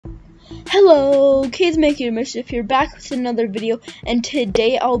Hello, Kids Making Mischief here, back with another video, and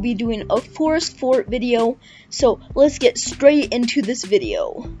today I'll be doing a forest fort video, so let's get straight into this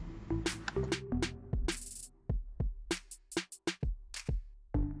video.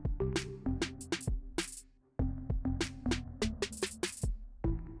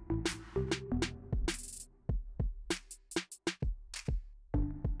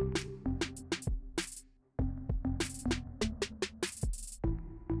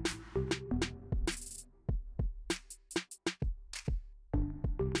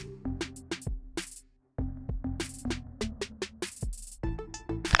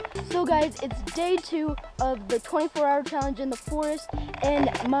 So guys, it's day 2 of the 24-hour challenge in the forest,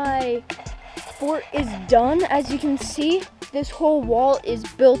 and my fort is done. As you can see, this whole wall is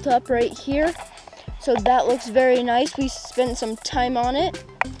built up right here, so that looks very nice. We spent some time on it,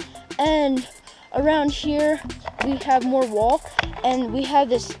 and around here we have more wall, and we have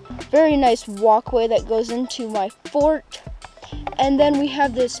this very nice walkway that goes into my fort, and then we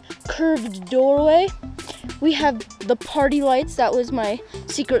have this curved doorway. We have the party lights. That was my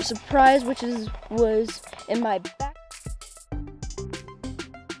secret surprise, which was in my back.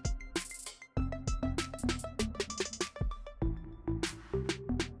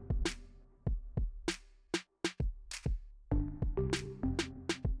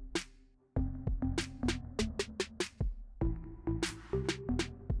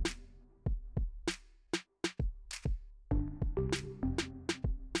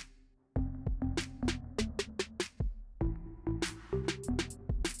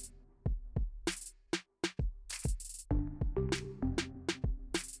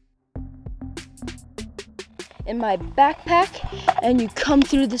 In my backpack, and you come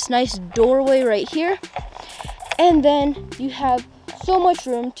through this nice doorway right here, and then you have so much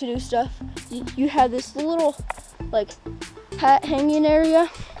room to do stuff. You have this little like hat hanging area,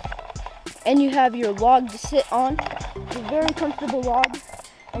 and you have your log to sit on. It's a very comfortable log,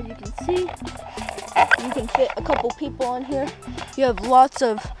 as you can see. You can fit a couple people on here. You have lots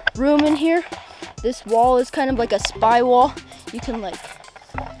of room in here. This wall is kind of like a spy wall. You can like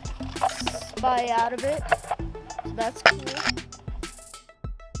spy out of it. So that's cool.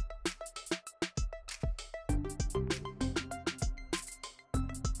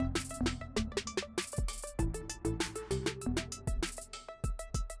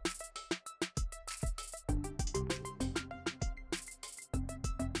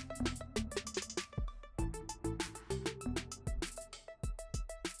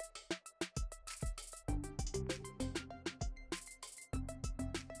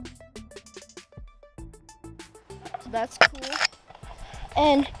 That's cool.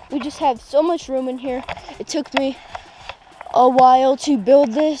 And we just have so much room in here. It took me a while to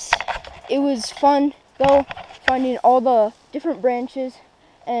build this. It was fun though, finding all the different branches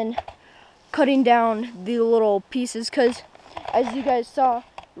and cutting down the little pieces, because as you guys saw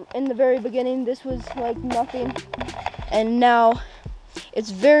in the very beginning, this was like nothing, and now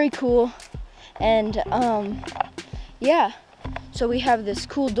it's very cool. And yeah, so we have this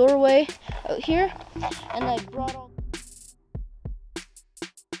cool doorway out here, and I brought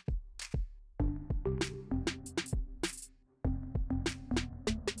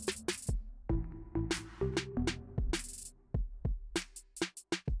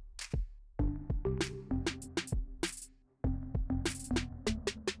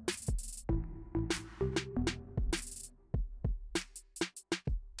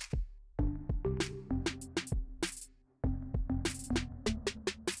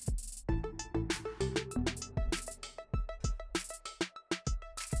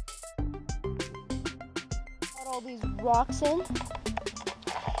all these rocks in,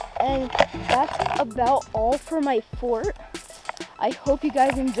 and that's about all for my fort. I hope you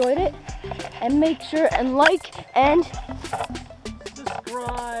guys enjoyed it, and make sure and like and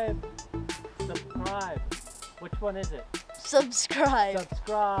subscribe. Which one is it? Subscribe.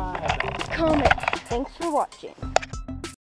 Comment. Thanks for watching.